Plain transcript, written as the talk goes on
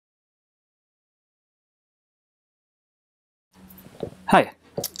Hi,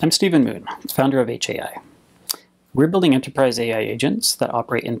 I'm Stephen Moon, founder of Aech AI. We're building enterprise AI agents that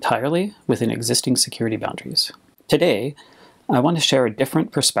operate entirely within existing security boundaries. Today, I want to share a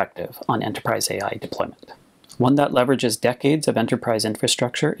different perspective on enterprise AI deployment, one that leverages decades of enterprise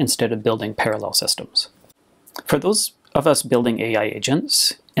infrastructure instead of building parallel systems. For those of us building AI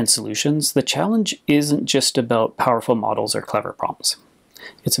agents and solutions, the challenge isn't just about powerful models or clever prompts.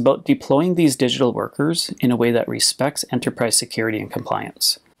 It's about deploying these digital workers in a way that respects enterprise security and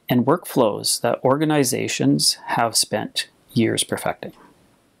compliance, and workflows that organizations have spent years perfecting.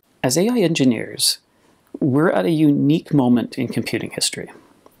 As AI engineers, we're at a unique moment in computing history.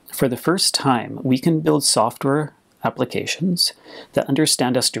 For the first time, we can build software applications that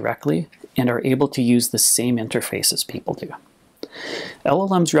understand us directly and are able to use the same interface as people do.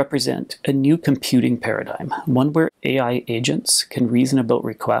 LLMs represent a new computing paradigm, one where AI agents can reason about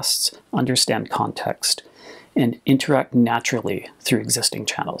requests, understand context, and interact naturally through existing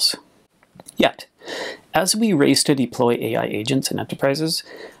channels. Yet, as we race to deploy AI agents in enterprises,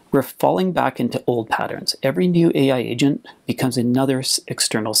 we're falling back into old patterns. Every new AI agent becomes another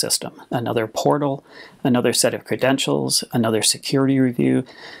external system, another portal, another set of credentials, another security review.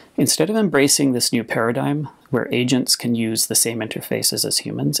 Instead of embracing this new paradigm, where agents can use the same interfaces as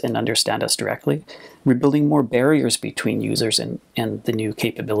humans and understand us directly, we're building more barriers between users and the new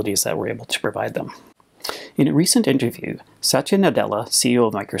capabilities that we're able to provide them. In a recent interview, Satya Nadella, CEO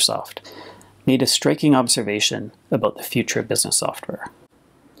of Microsoft, made a striking observation about the future of business software.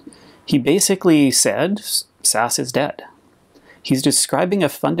 He basically said, SaaS is dead. He's describing a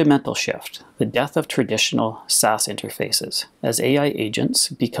fundamental shift, the death of traditional SaaS interfaces, as AI agents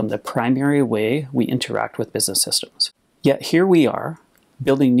become the primary way we interact with business systems. Yet here we are,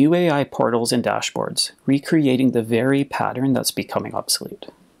 building new AI portals and dashboards, recreating the very pattern that's becoming obsolete.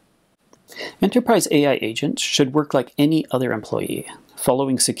 Enterprise AI agents should work like any other employee,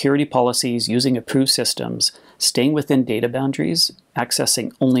 following security policies, using approved systems, staying within data boundaries,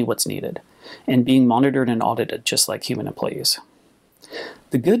 accessing only what's needed, and being monitored and audited just like human employees.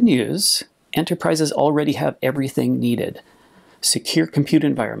 The good news, enterprises already have everything needed: secure compute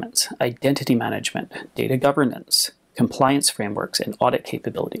environments, identity management, data governance, compliance frameworks, and audit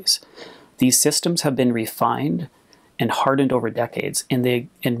capabilities. These systems have been refined and hardened over decades,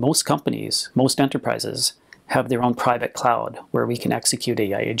 and most companies, most enterprises, have their own private cloud where we can execute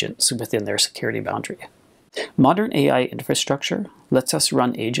AI agents within their security boundary. Modern AI infrastructure lets us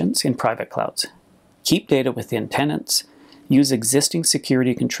run agents in private clouds, keep data within tenants, use existing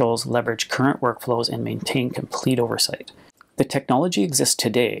security controls, leverage current workflows, and maintain complete oversight. The technology exists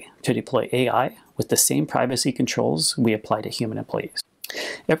today to deploy AI with the same privacy controls we apply to human employees.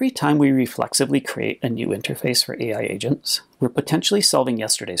 Every time we reflexively create a new interface for AI agents, we're potentially solving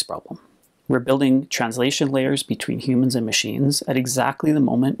yesterday's problem. We're building translation layers between humans and machines at exactly the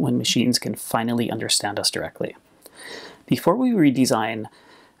moment when machines can finally understand us directly. Before we redesign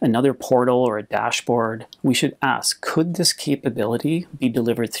another portal or a dashboard, we should ask, could this capability be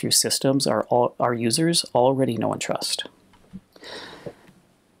delivered through systems our users already know and trust?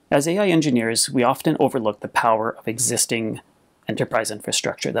 As AI engineers, we often overlook the power of existing enterprise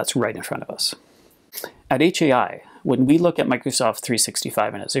infrastructure that's right in front of us. At Aech AI, when we look at Microsoft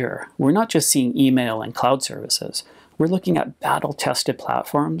 365 and Azure, we're not just seeing email and cloud services. We're looking at battle-tested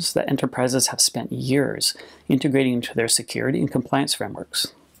platforms that enterprises have spent years integrating into their security and compliance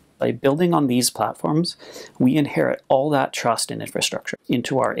frameworks. By building on these platforms, we inherit all that trust and infrastructure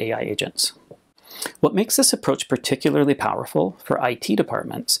into our AI agents. What makes this approach particularly powerful for IT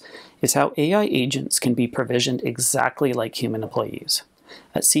departments is how AI agents can be provisioned exactly like human employees.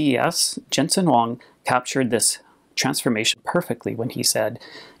 At CES, Jensen Huang captured this transformation perfectly when he said,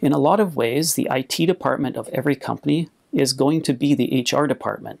 in a lot of ways, the IT department of every company is going to be the HR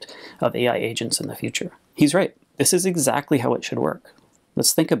department of AI agents in the future. He's right. This is exactly how it should work.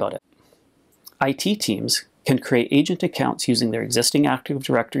 Let's think about it. IT teams can create agent accounts using their existing Active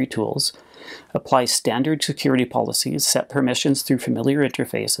Directory tools, apply standard security policies, set permissions through familiar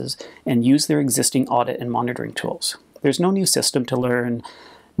interfaces, and use their existing audit and monitoring tools. There's no new system to learn,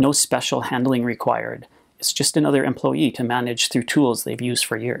 no special handling required. It's just another employee to manage through tools they've used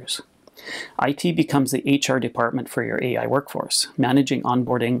for years. IT becomes the HR department for your AI workforce, managing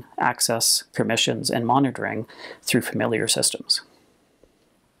onboarding, access, permissions, and monitoring through familiar systems.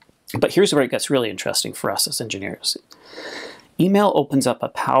 But here's where it gets really interesting for us as engineers. Email opens up a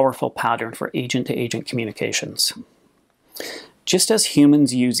powerful pattern for agent-to-agent communications. Just as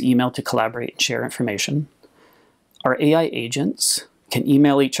humans use email to collaborate and share information, our AI agents can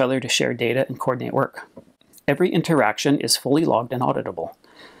email each other to share data and coordinate work. Every interaction is fully logged and auditable.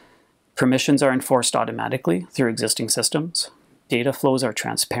 Permissions are enforced automatically through existing systems. data flows are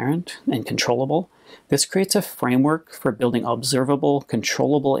transparent and controllable, this creates a framework for building observable,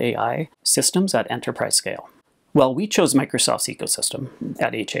 controllable AI systems at enterprise scale. Well, we chose Microsoft's ecosystem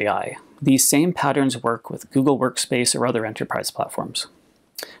at Aech AI. These same patterns work with Google Workspace or other enterprise platforms.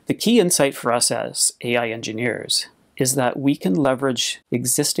 The key insight for us as AI engineers is that we can leverage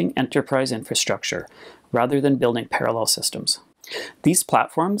existing enterprise infrastructure rather than building parallel systems. These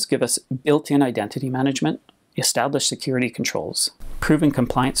platforms give us built-in identity management, established security controls, proven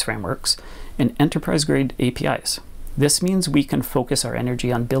compliance frameworks, and enterprise-grade APIs. This means we can focus our energy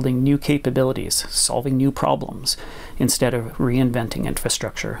on building new capabilities, solving new problems, instead of reinventing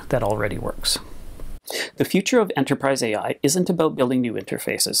infrastructure that already works. The future of enterprise AI isn't about building new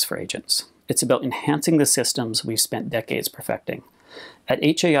interfaces for agents. It's about enhancing the systems we've spent decades perfecting. At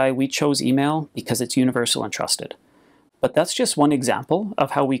Aech AI, we chose email because it's universal and trusted. But that's just one example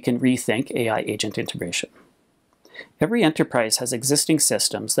of how we can rethink AI agent integration. Every enterprise has existing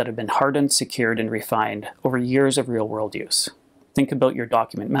systems that have been hardened, secured, and refined over years of real-world use. Think about your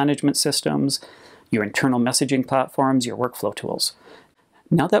document management systems, your internal messaging platforms, your workflow tools.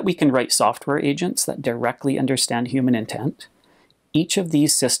 Now that we can write software agents that directly understand human intent, each of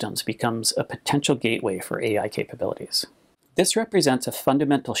these systems becomes a potential gateway for AI capabilities. This represents a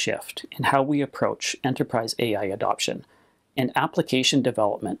fundamental shift in how we approach enterprise AI adoption and application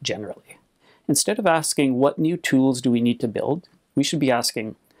development generally. Instead of asking what new tools do we need to build, we should be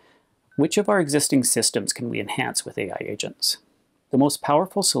asking which of our existing systems can we enhance with AI agents. The most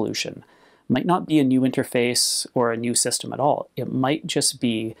powerful solution might not be a new interface or a new system at all. It might just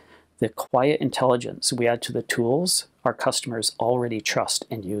be the quiet intelligence we add to the tools our customers already trust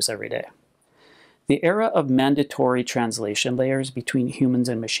and use every day. The era of mandatory translation layers between humans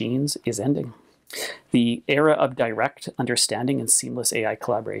and machines is ending. The era of direct understanding and seamless AI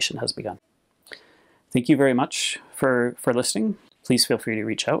collaboration has begun. Thank you very much for listening. Please feel free to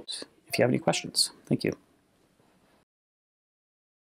reach out if you have any questions. Thank you.